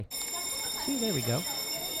See, there we go.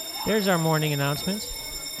 There's our morning announcements.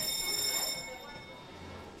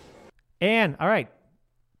 And, all right,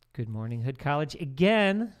 good morning, Hood College.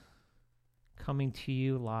 Again, coming to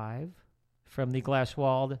you live from the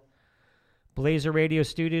glass-walled Blazer Radio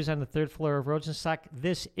Studios on the third floor of Rosenstock.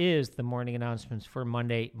 This is the morning announcements for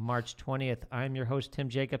Monday, March 20th. I'm your host, Tim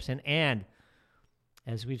Jacobson, and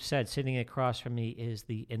as we've said, sitting across from me is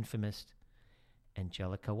the infamous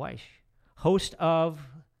Angelica Weish, host of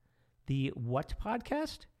the what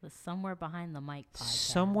podcast? The Somewhere Behind the Mic podcast.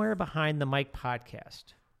 Somewhere Behind the Mic podcast.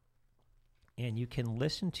 And you can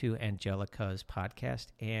listen to Angelica's podcast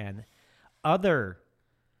and other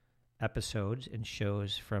episodes and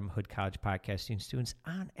shows from Hood College podcasting students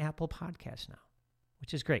on Apple Podcasts now,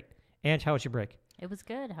 which is great. Ange, how was your break? It was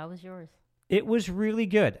good. How was yours? It was really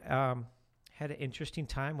good. Had an interesting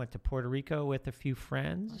time. Went to Puerto Rico with a few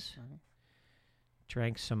friends. That's nice.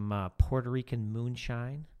 Drank some Puerto Rican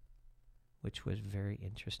moonshine, which was very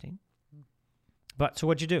interesting. But, so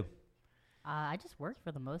what'd you do? I just worked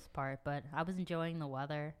for the most part, but I was enjoying the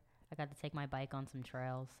weather. I got to take my bike on some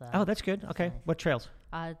trails. So Oh, that's good. Okay. nice. What trails?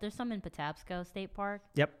 There's some in Patapsco State Park.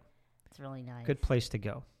 Yep. It's really nice. Good place to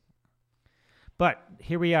go. But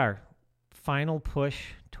here we are. Final push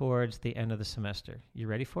towards the end of the semester. You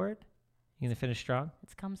ready for it? You going to finish strong?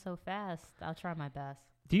 It's come so fast. I'll try my best.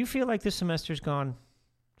 Do you feel like this semester's gone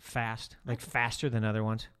fast? Like faster than other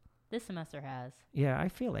ones? This semester has. Yeah, I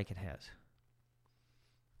feel like it has.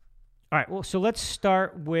 All right. Well, so let's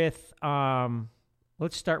start with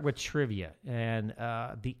trivia and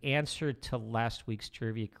the answer to last week's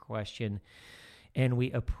trivia question. And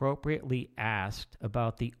we appropriately asked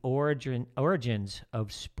about the origins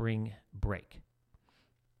of spring break.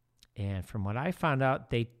 And from what I found out,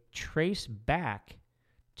 they trace back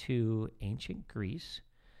to ancient Greece,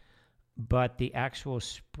 but the actual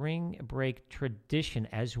spring break tradition,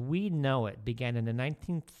 as we know it, began in the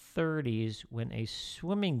 1930s when a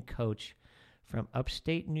swimming coach from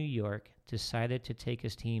upstate New York decided to take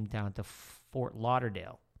his team down to Fort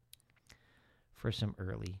Lauderdale for some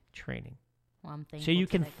early training. Well, I'm thankful So you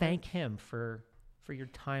to can that thank coach. him for your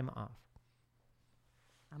time off.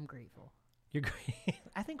 I'm grateful. You're great.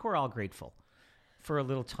 I think we're all grateful for a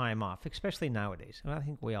little time off, especially nowadays. And I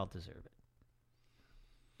think we all deserve it.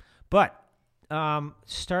 But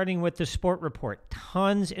starting with the sport report,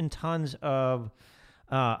 tons and tons of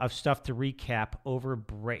stuff to recap over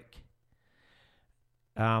break.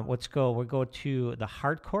 Let's go. We'll go to the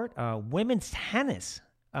hard court. Women's tennis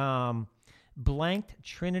blanked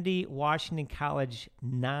Trinity Washington College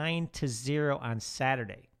 9-0 on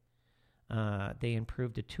Saturday. They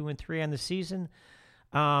improved to 2-3 on the season.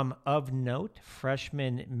 Of note,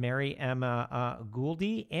 freshman Mary Emma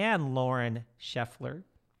Gouldy and Lauren Scheffler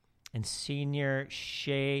and senior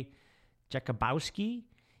Shea Jakubowski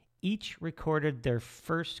each recorded their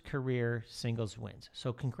first career singles wins.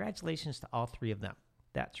 So congratulations to all three of them.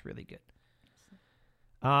 That's really good.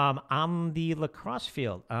 On the lacrosse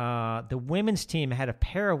field, the women's team had a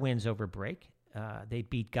pair of wins over break. They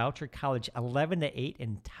beat Goucher College 11-8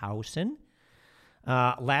 in Towson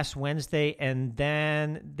last Wednesday, and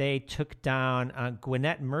then they took down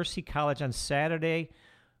Gwinnett Mercy College on Saturday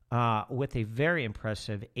with a very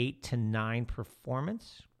impressive 8-9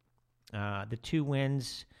 performance. The two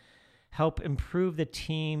wins help improve the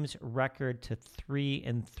team's record to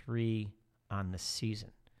 3-3 on the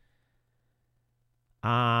season.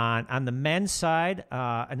 On the men's side,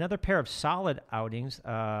 another pair of solid outings.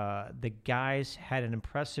 The guys had an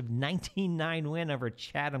impressive 19-9 win over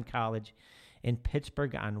Chatham College in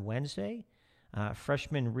Pittsburgh on Wednesday.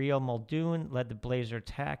 Freshman Rio Muldoon led the Blazer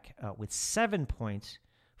attack with 7 points,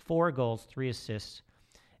 4 goals, 3 assists,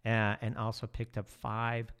 and also picked up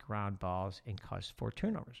 5 ground balls and caused 4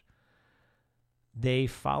 turnovers. They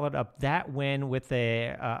followed up that win with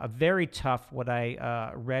a very tough, what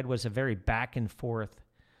I read was a very back-and-forth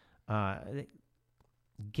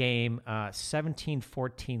game,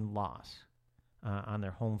 17-14 loss on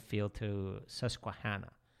their home field to Susquehanna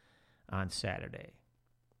on Saturday.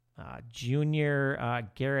 Junior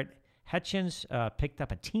Garrett Hitchens picked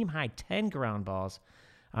up a team-high 10 ground balls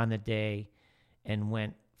on the day and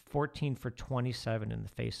went 14 for 27 in the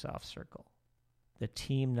face-off circle. The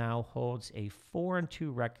team now holds a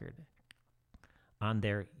 4-2 record on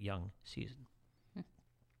their young season.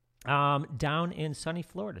 Down in sunny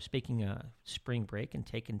Florida, speaking of spring break and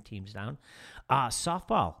taking teams down,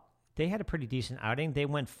 softball, they had a pretty decent outing. They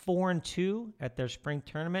went 4-2 at their spring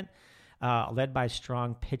tournament, led by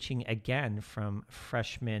strong pitching again from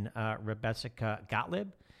freshman Rebecca Gottlieb.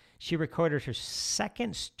 She recorded her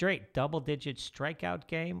second straight double-digit strikeout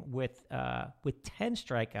game with 10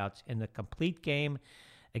 strikeouts in the complete game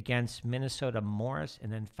against Minnesota Morris,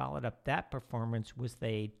 and then followed up that performance with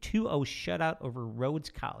a 2-0 shutout over Rhodes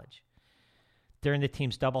College. During the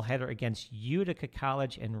team's doubleheader against Utica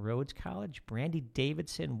College and Rhodes College, Brandy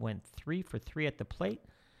Davidson went 3 for 3 at the plate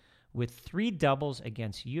with 3 doubles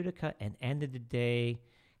against Utica and ended the day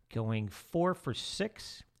going 4 for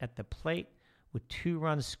 6 at the plate with 2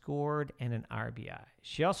 runs scored and an RBI.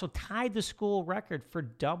 She also tied the school record for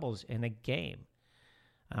doubles in a game.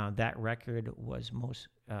 That record was most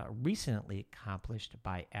recently accomplished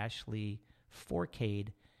by Ashley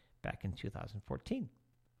Forcade back in 2014.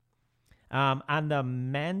 On the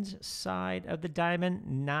men's side of the diamond,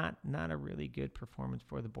 not a really good performance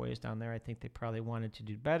for the boys down there. I think they probably wanted to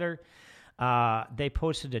do better. They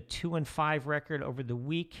posted a 2-5 record over the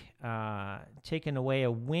week, taking away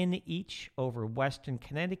a win each over Western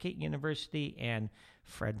Connecticut University and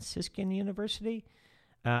Franciscan University.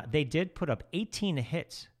 They did put up 18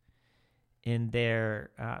 hits in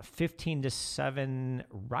their 15-7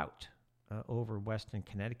 rout over Western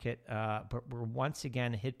Connecticut, but were once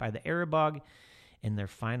again hit by the Airbug in their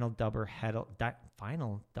final double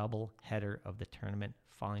header of the tournament,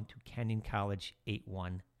 falling to Kenyon College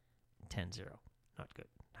 8-1, 10-0. Not good.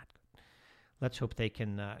 Let's hope they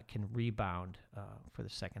can rebound for the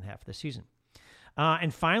second half of the season.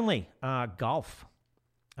 And finally, golf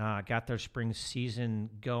got their spring season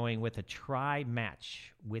going with a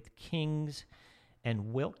tri-match with Kings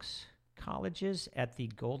and Wilkes colleges at the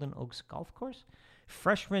Golden Oaks Golf Course.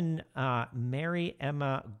 Freshman Mary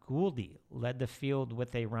Emma Gouldy led the field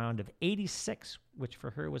with a round of 86, which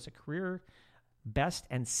for her was a career best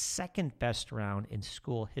and second best round in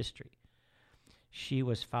school history. She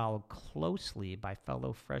was followed closely by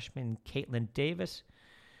fellow freshman Caitlin Davis,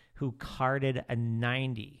 who carded a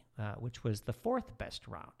 90, which was the fourth best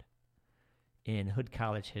round in Hood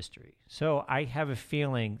College history. So I have a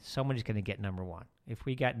feeling somebody's going to get number 1. If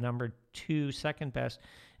we got number 2, second best,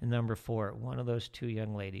 and number 4, one of those 2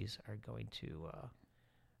 young ladies are going to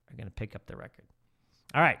pick up the record.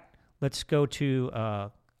 All right, let's go to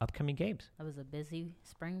upcoming games. That was a busy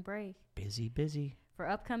spring break. Busy. For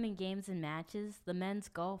upcoming games and matches, the men's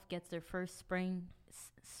golf gets their first spring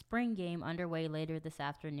game underway later this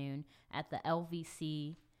afternoon at the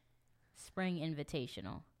LVC Spring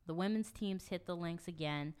Invitational. The women's teams hit the links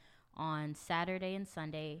again on Saturday and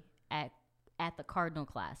Sunday at the Cardinal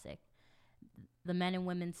Classic. The men and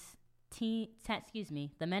women's tennis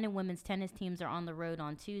teams are on the road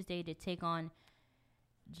on Tuesday to take on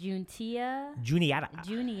Juniata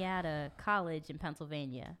College in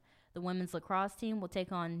Pennsylvania. The women's lacrosse team will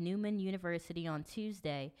take on Newman University on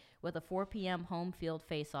Tuesday with a 4 p.m. home field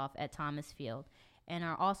face-off at Thomas Field, and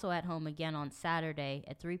are also at home again on Saturday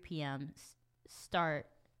at 3 p.m.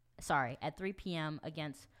 At 3 p.m.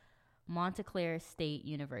 against Montclair State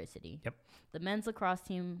University. Yep. The men's lacrosse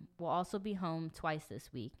team will also be home twice this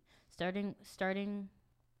week, starting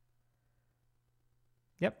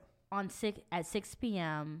Yep. at 6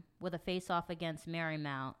 p.m. with a face-off against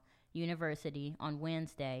Marymount University on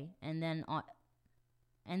Wednesday, and then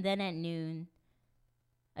at noon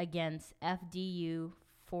against FDU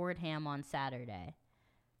Fordham on Saturday.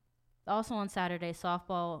 Also on Saturday,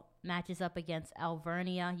 softball matches up against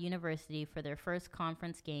Alvernia University for their first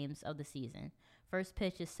conference games of the season. First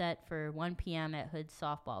pitch is set for 1 p.m. at Hood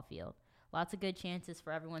Softball Field. Lots of good chances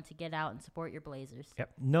for everyone to get out and support your Blazers.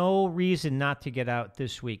 Yep. No reason not to get out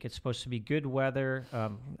this week. It's supposed to be good weather.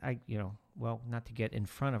 Not to get in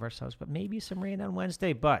front of ourselves, but maybe some rain on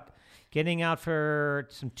Wednesday. But getting out for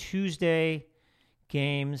some Tuesday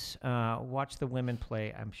games, watch the women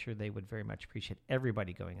play. I'm sure they would very much appreciate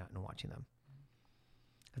everybody going out and watching them.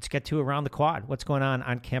 Let's get to Around the Quad. What's going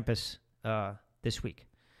on campus this week?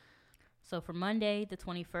 So for Monday, the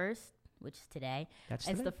 21st, which is today,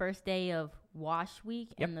 it's the first day of Wash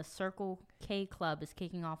Week, and the Circle K Club is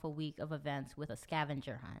kicking off a week of events with a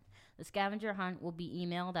scavenger hunt. The scavenger hunt will be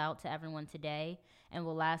emailed out to everyone today and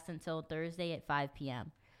will last until Thursday at 5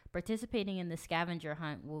 p.m. Participating in the scavenger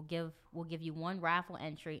hunt will give you one raffle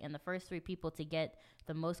entry, and the first 3 people to get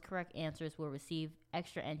the most correct answers will receive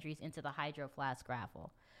extra entries into the Hydro Flask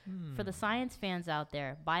raffle. For the science fans out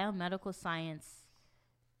there, Biomedical Science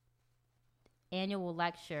annual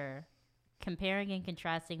lecture comparing and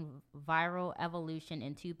contrasting viral evolution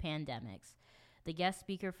in 2 pandemics. The guest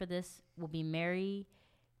speaker for this will be Mary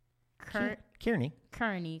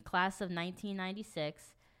Kearney, class of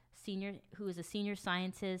 1996, who is a senior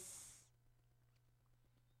scientist,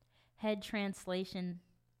 head translational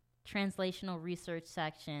research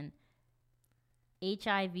section,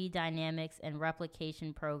 HIV Dynamics and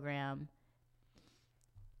Replication Program,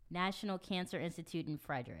 National Cancer Institute in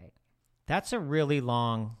Frederick. That's a really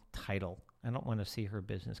long title I don't want to see her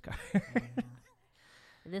business card.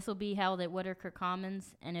 This will be held at Whitaker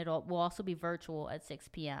Commons, and it will also be virtual at 6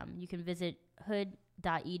 p.m. You can visit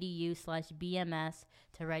hood.edu/BMS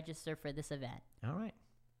to register for this event. All right.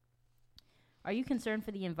 Are you concerned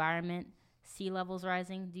for the environment, sea levels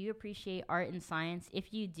rising? Do you appreciate art and science?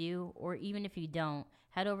 If you do, or even if you don't,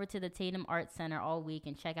 head over to the Tatum Art Center all week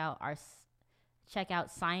and check out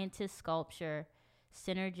scientist sculpture,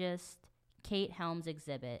 synergist Kate Helms'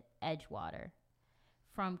 exhibit, Edgewater.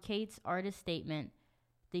 From Kate's artist statement,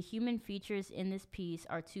 the human features in this piece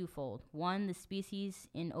are twofold. One, the species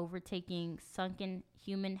in overtaking sunken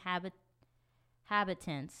human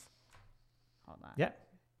habitants. Hold on. Yep.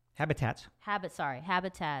 Habitats.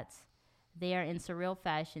 Habitats. They are in surreal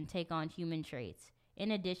fashion take on human traits.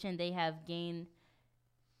 In addition, they have gained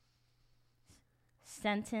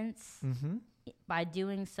sentience by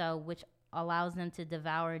doing so, which allows them to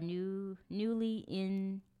devour newly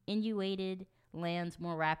inundated lands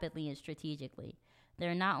more rapidly and strategically.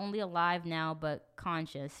 They're not only alive now, but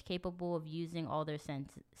conscious, capable of using all their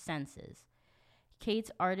senses.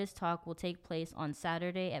 Kate's Artist Talk will take place on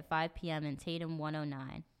Saturday at 5 p.m. in Tatum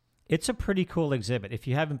 109. It's a pretty cool exhibit. If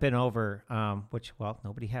you haven't been over, which, well,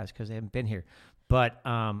 nobody has because they haven't been here, but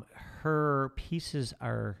her pieces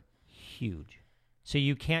are huge. So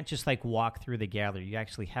you can't just like walk through the gallery. You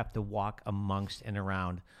actually have to walk amongst and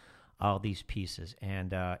around all these pieces.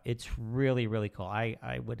 And it's really, really cool.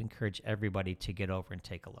 I would encourage everybody to get over and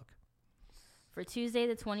take a look. For Tuesday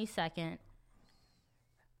the 22nd,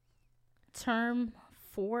 Term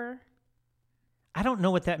 4. I don't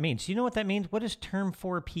know what that means. Do you know what that means? What does Term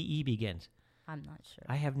 4 PE begins? I'm not sure.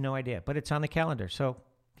 I have no idea, but it's on the calendar. So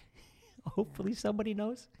hopefully somebody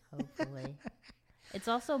knows. Hopefully. It's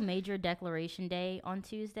also Major Declaration Day on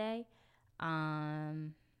Tuesday.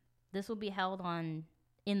 This will be held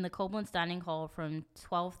in the Koblenz Dining Hall from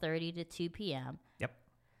 12:30 to 2 p.m. Yep.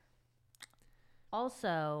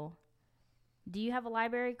 Also, do you have a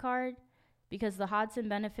library card? Because the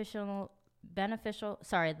the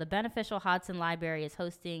beneficial Hodson Library is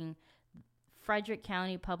hosting Frederick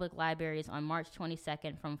County Public Libraries on March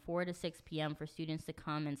 22nd from 4 to 6 p.m. for students to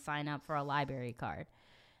come and sign up for a library card.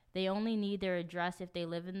 They only need their address if they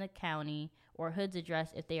live in the county, or Hood's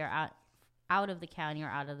address if they are out of the county or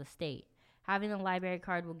out of the state. Having the library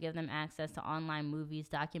card will give them access to online movies,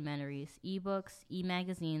 documentaries, ebooks,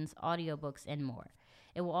 e-magazines, audiobooks, and more.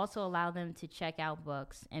 It will also allow them to check out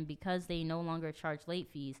books, and because they no longer charge late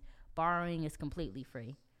fees, borrowing is completely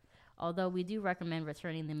free. Although we do recommend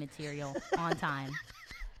returning the material on time.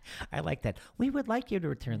 I like that. We would like you to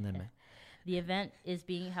return them. The event is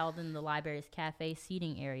being held in the library's cafe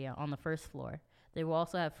seating area on the first floor. They will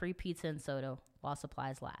also have free pizza and soda while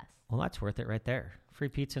supplies last. Well, that's worth it right there. Free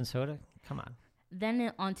pizza and soda? Come on.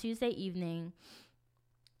 Then on Tuesday evening,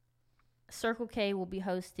 Circle K will be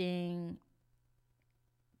hosting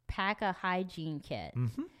Pack a Hygiene Kit.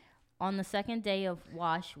 Mm-hmm. On the second day of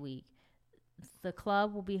Wash Week, the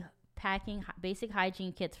club will be packing basic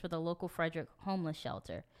hygiene kits for the local Frederick homeless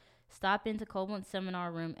shelter. Stop into Koblenz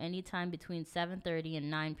Seminar Room anytime between 7:30 and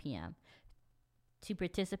 9 p.m. to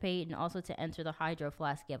participate and also to enter the Hydro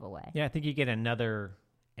Flask giveaway. Yeah, I think you get another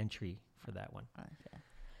entry for that one. Okay.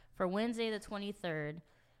 For Wednesday the 23rd,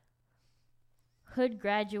 Hood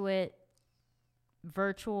graduate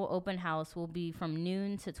virtual open house will be from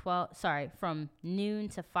noon to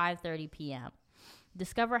 5:30 p.m.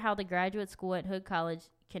 Discover how the graduate school at Hood College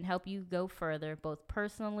can help you go further, both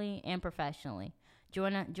personally and professionally.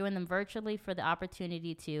 Join them virtually for the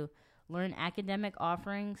opportunity to learn academic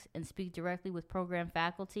offerings and speak directly with program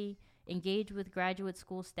faculty, engage with graduate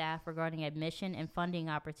school staff regarding admission and funding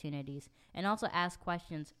opportunities, and also ask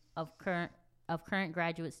questions of current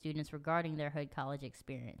graduate students regarding their Hood College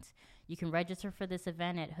experience. You can register for this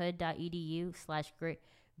event at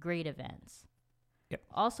hood.edu/great events. Yep.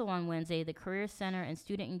 Also on Wednesday, the Career Center and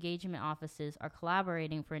Student Engagement Offices are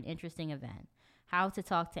collaborating for an interesting event, How to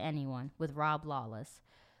Talk to Anyone, with Rob Lawless.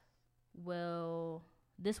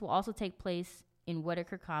 This will also take place in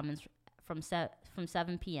Whitaker Commons from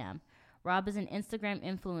 7 p.m. Rob is an Instagram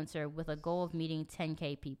influencer with a goal of meeting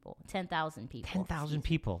 10,000 people. 10,000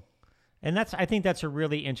 people. And I think that's a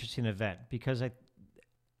really interesting event because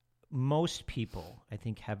most people, I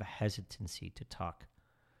think, have a hesitancy to talk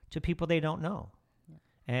to people they don't know. Yeah.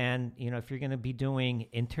 And, if you're going to be doing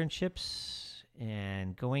internships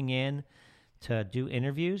and going in to do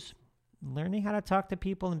interviews, learning how to talk to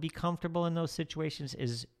people and be comfortable in those situations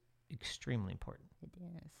is extremely important. It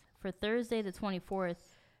is. For Thursday, the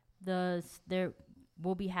 24th,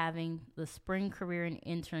 we'll be having the Spring Career and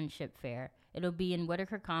Internship Fair. It'll be in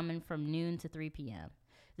Whitaker Common from noon to 3 p.m.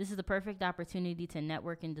 This is the perfect opportunity to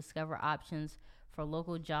network and discover options for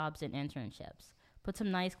local jobs and internships. Put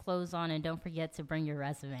some nice clothes on and don't forget to bring your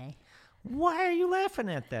resume. Why are you laughing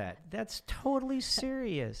at that? That's totally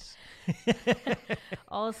serious.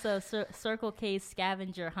 Also, Circle K's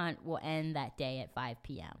scavenger hunt will end that day at 5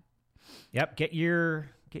 p.m. Yep, get your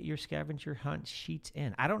scavenger hunt sheets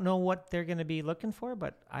in. I don't know what they're going to be looking for,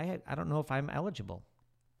 but I don't know if I'm eligible.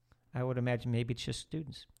 I would imagine maybe it's just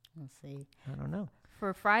students. Let's see. I don't know.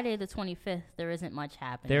 For Friday the 25th, there isn't much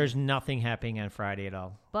happening. There's nothing happening on Friday at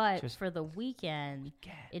all. But for the weekend,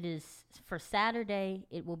 it is for Saturday,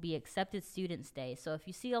 it will be Accepted Students Day. So if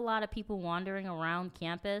you see a lot of people wandering around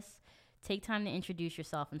campus, take time to introduce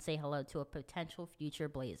yourself and say hello to a potential future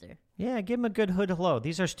Blazer. Yeah, give them a good hood hello.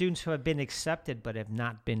 These are students who have been accepted but have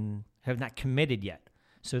not committed yet.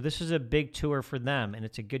 So this is a big tour for them, and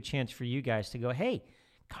it's a good chance for you guys to go, hey,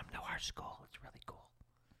 come to our school. It's really cool.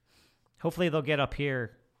 Hopefully they'll get up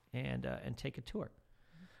here and take a tour.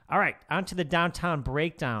 All right, on to the downtown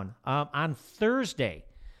breakdown. On Thursday,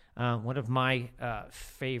 one of my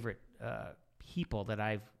favorite people that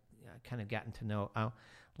I've kind of gotten to know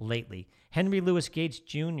lately, Henry Louis Gates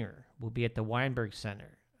Jr. will be at the Weinberg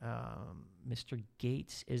Center. Mr.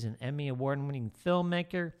 Gates is an Emmy Award-winning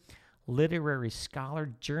filmmaker, literary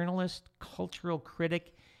scholar, journalist, cultural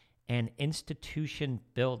critic, and institution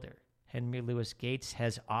builder. Henry Louis Gates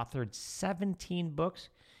has authored 17 books,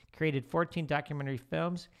 created 14 documentary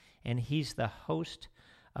films, and he's the host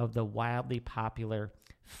of the wildly popular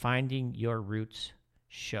Finding Your Roots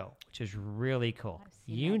show, which is really cool.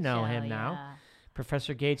 You know him now.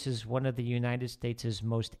 Professor Gates is one of the United States'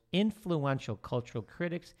 most influential cultural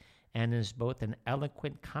critics and is both an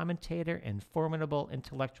eloquent commentator and formidable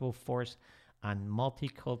intellectual force on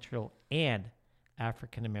multicultural and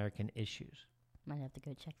African-American issues. Might have to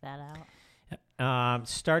go check that out.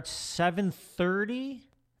 Starts 7:30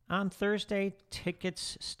 on Thursday.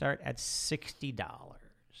 Tickets start at $60.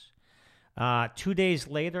 2 days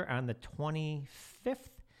later, on the 25th,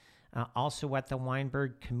 also at the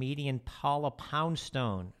Weinberg, comedian Paula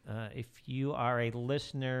Poundstone. If you are a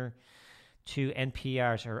listener to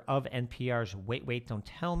NPR's or of NPR's Wait, Don't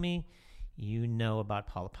Tell Me, you know about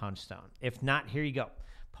Paula Poundstone. If not, here you go.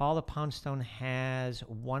 Paula Poundstone has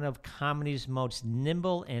one of comedy's most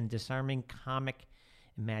nimble and disarming comic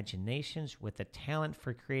imaginations with a talent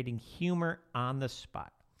for creating humor on the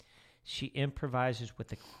spot. She improvises with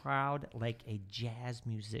the crowd like a jazz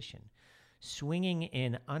musician, swinging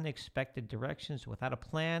in unexpected directions without a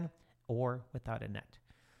plan or without a net.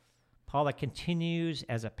 Paula continues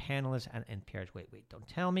as a panelist on NPR's Wait, Don't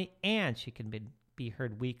Tell Me, and she can be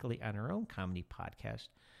heard weekly on her own comedy podcast,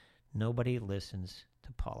 Nobody Listens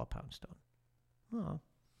to Paula Poundstone. Oh.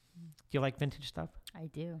 Do you like vintage stuff? I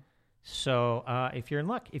do. So if you're in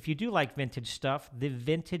luck, if you do like vintage stuff, the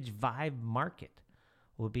Vintage Vibe Market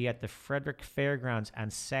will be at the Frederick Fairgrounds on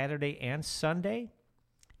Saturday and Sunday,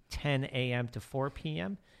 10 a.m. to 4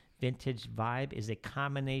 p.m. Vintage Vibe is a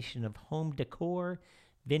combination of home decor,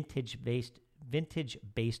 vintage-based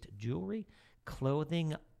jewelry,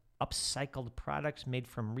 clothing, upcycled products made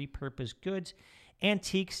from repurposed goods,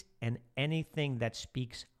 antiques, and anything that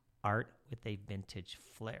speaks art with a vintage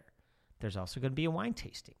flair. There's also going to be a wine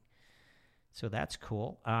tasting. So that's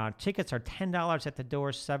cool. Tickets are $10 at the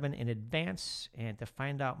door, $7 in advance. And to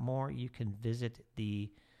find out more, you can visit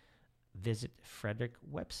the Visit Frederick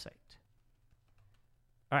website.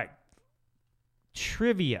 All right.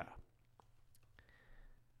 Trivia.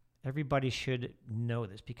 Everybody should know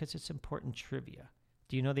this because it's important trivia.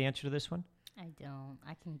 Do you know the answer to this one? I don't.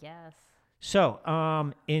 I can guess. So,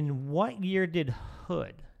 in what year did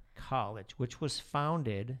Hood College, which was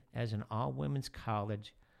founded as an all-women's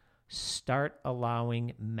college, start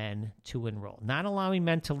allowing men to enroll? Not allowing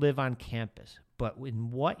men to live on campus, but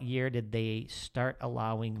in what year did they start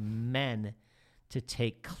allowing men to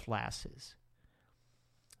take classes?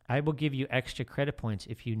 I will give you extra credit points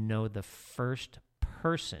if you know the first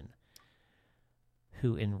person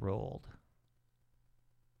who enrolled.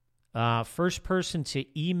 First person to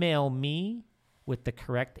email me with the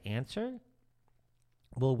correct answer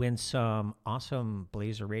will win some awesome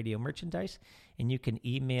Blazer Radio merchandise. And you can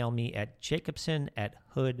email me at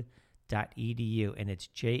jacobson@hood.edu. And it's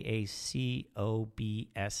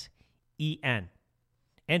JACOBSEN.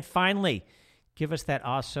 And finally, give us that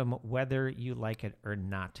awesome whether you like it or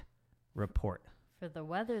not report. For the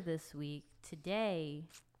weather this week, today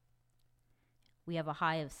we have a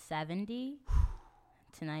high of 70.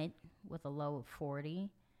 Tonight with a low of 40.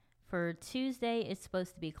 For Tuesday, it's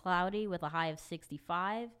supposed to be cloudy with a high of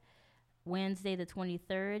 65. Wednesday, the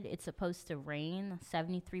 23rd, it's supposed to rain,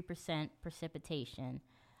 73% precipitation.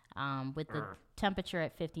 with the temperature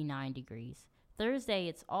at 59 degrees. Thursday,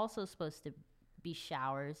 it's also supposed to be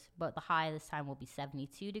showers, but the high this time will be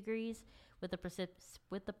 72 degrees with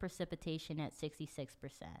the precipitation at 66%.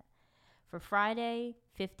 For Friday,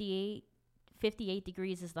 58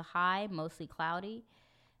 degrees is the high, mostly cloudy.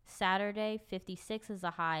 Saturday, 56 is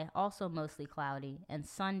the high, also mostly cloudy. And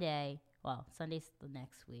Sunday, well, Sunday's the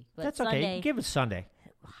next week. But that's Sunday, okay. Give us Sunday.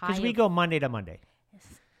 Because we go Monday to Monday.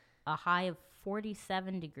 A high of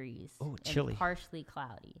 47 degrees. Oh, chilly. And partially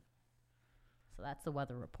cloudy. So that's the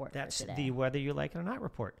weather report That's for today. the whether you like it or not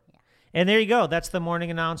report. Yeah. And there you go. That's the morning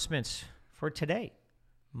announcements for today,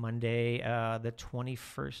 Monday, the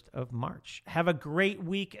 21st of March. Have a great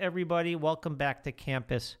week, everybody. Welcome back to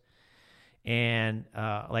campus. And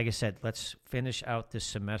like I said, let's finish out this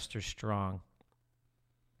semester strong.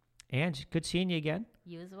 And good seeing you again.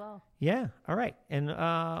 You as well. Yeah. All right. And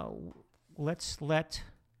let's let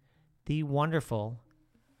the wonderful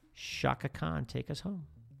Shaka Khan take us home.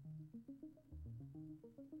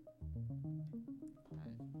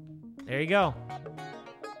 There you go.